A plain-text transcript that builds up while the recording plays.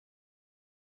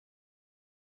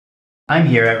I'm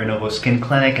here at Renovo Skin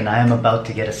Clinic and I am about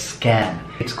to get a scan.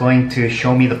 It's going to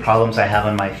show me the problems I have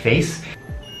on my face.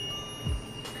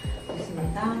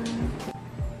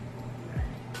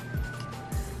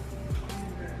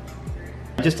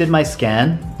 I just did my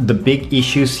scan. The big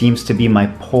issue seems to be my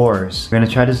pores. We're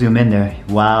gonna try to zoom in there.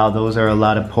 Wow, those are a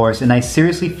lot of pores. And I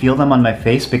seriously feel them on my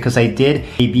face because I did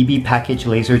a BB package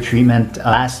laser treatment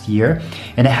last year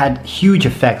and it had huge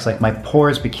effects. Like my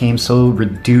pores became so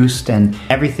reduced and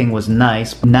everything was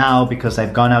nice. Now, because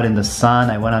I've gone out in the sun,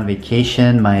 I went on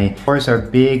vacation, my pores are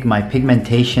big, my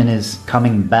pigmentation is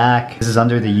coming back. This is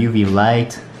under the UV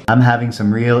light. I'm having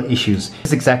some real issues. This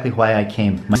is exactly why I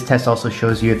came. My test also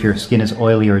shows you if your skin is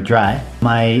oily or dry.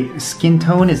 My skin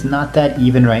tone is not that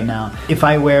even right now. If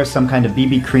I wear some kind of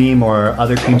BB cream or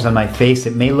other creams on my face,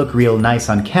 it may look real nice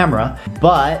on camera,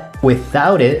 but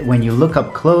without it, when you look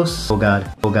up close, oh God,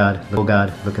 oh God, oh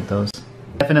God, look at those.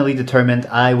 Definitely determined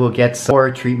I will get some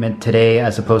pore treatment today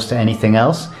as opposed to anything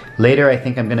else. Later, I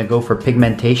think I'm gonna go for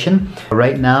pigmentation.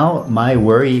 Right now, my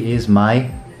worry is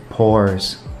my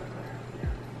pores.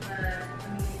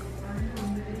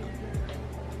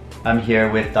 I'm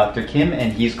here with Dr. Kim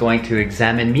and he's going to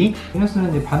examine me.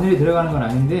 베너스는 이제 바늘이 들어가는 건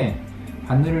아닌데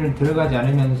바늘은 들어가지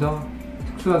않으면서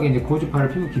특수하게 이제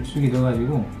고주파를 피부 깊숙이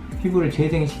넣어가지고 피부를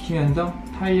재생시키면서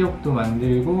탄력도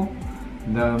만들고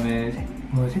그 다음에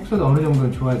색소도 어느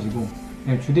정도는 좋아지고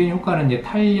주된 효과는 이제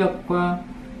탄력과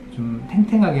좀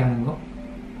탱탱하게 하는 거,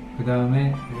 그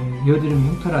다음에 여드름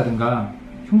흉터라든가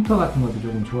흉터 같은 것도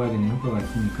조금 좋아지는 효과가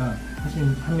있으니까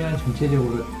하면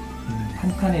전체적으로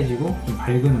탄탄해지고 좀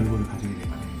밝은 얼굴을 가지게 될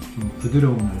거예요. 좀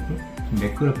부드러운 얼굴, 좀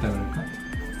매끄럽다 그럴까?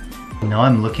 No,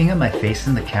 I'm looking at my face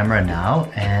in the camera now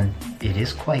and it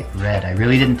is quite red. I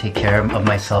really didn't take care of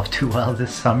myself too well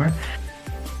this summer.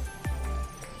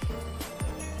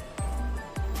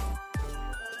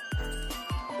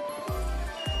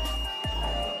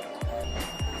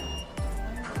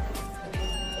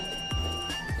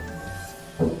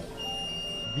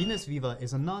 Venus Viva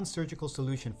is a non-surgical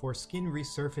solution for skin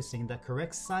resurfacing that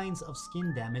corrects signs of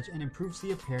skin damage and improves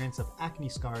the appearance of acne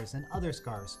scars and other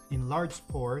scars, enlarged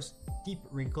pores, deep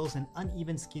wrinkles and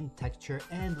uneven skin texture,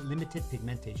 and limited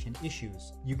pigmentation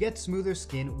issues. You get smoother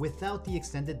skin without the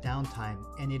extended downtime,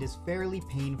 and it is fairly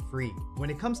pain-free.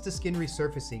 When it comes to skin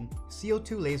resurfacing,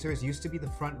 CO2 lasers used to be the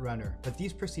front runner, but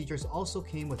these procedures also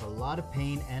came with a lot of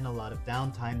pain and a lot of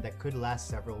downtime that could last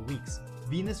several weeks.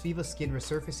 Venus Viva skin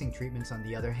resurfacing treatments, on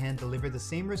the other hand, deliver the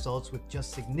same results with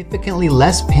just significantly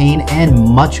less pain and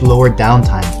much lower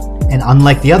downtime. And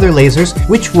unlike the other lasers,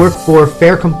 which work for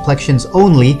fair complexions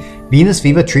only, Venus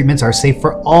Viva treatments are safe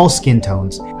for all skin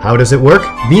tones. How does it work?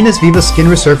 Venus Viva skin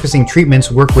resurfacing treatments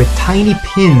work with tiny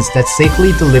pins that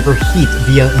safely deliver heat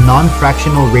via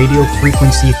non-fractional radio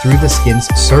frequency through the skin's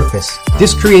surface.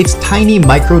 This creates tiny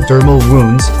microdermal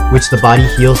wounds, which the body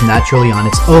heals naturally on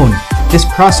its own. This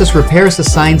process repairs the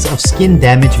signs of skin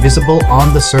damage visible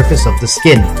on the surface of the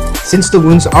skin. Since the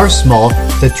wounds are small,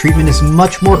 the treatment is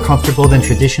much more comfortable than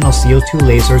traditional CO2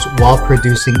 lasers while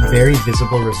producing very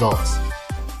visible results.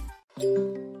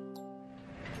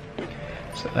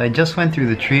 So I just went through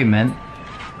the treatment.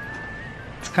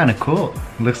 It's kind of cool.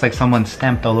 It looks like someone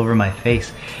stamped all over my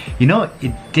face. You know,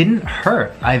 it didn't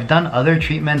hurt. I've done other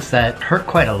treatments that hurt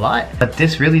quite a lot, but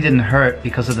this really didn't hurt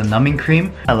because of the numbing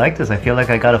cream. I like this. I feel like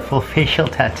I got a full facial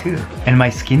tattoo. And my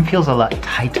skin feels a lot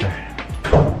tighter.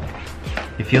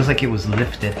 It feels like it was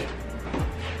lifted.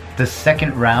 The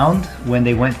second round, when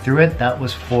they went through it, that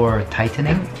was for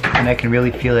tightening, and I can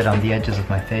really feel it on the edges of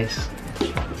my face.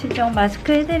 실종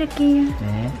마스크 해드릴게요.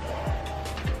 네.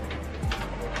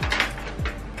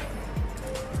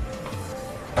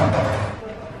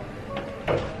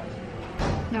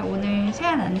 오늘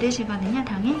세안 안 되시거든요,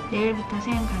 당일. 내일부터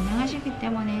세안 가능하시기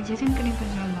때문에 재생크림 좀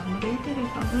마무리 해드릴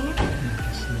거고요.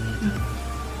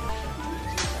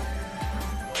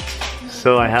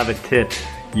 So I have a tip.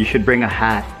 You should bring a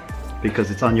hat because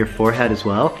it's on your forehead as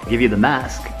well. I'll give you the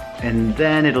mask and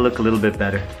then it'll look a little bit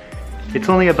better. It's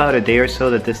only about a day or so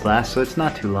that this lasts, so it's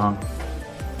not too long.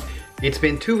 It's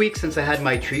been 2 weeks since I had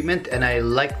my treatment and I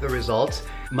like the results.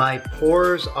 My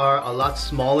pores are a lot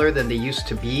smaller than they used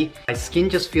to be. My skin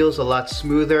just feels a lot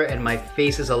smoother and my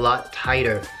face is a lot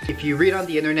tighter. If you read on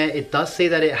the internet, it does say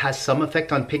that it has some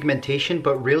effect on pigmentation,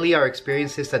 but really our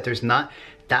experience is that there's not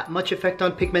that much effect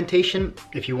on pigmentation.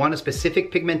 If you want a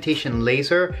specific pigmentation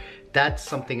laser, that's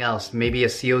something else. Maybe a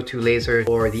CO2 laser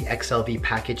or the XLV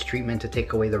package treatment to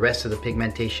take away the rest of the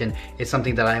pigmentation is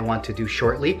something that I want to do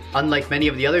shortly. Unlike many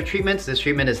of the other treatments, this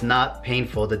treatment is not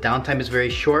painful. The downtime is very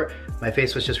short. My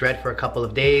face was just red for a couple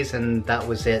of days and that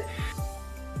was it.